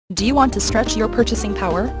Do you want to stretch your purchasing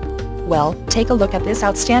power? Well, take a look at this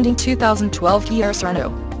outstanding 2012 Kia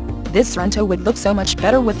Sorento. This Sorento would look so much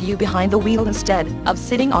better with you behind the wheel instead of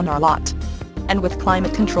sitting on our lot. And with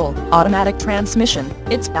climate control, automatic transmission,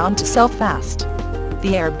 it's bound to sell fast.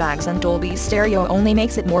 The airbags and Dolby stereo only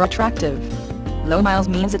makes it more attractive. Low miles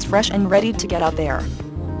means it's fresh and ready to get out there.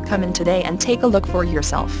 Come in today and take a look for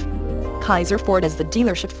yourself. Kaiser Ford is the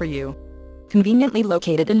dealership for you. Conveniently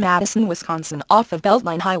located in Madison, Wisconsin off of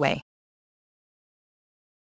Beltline Highway.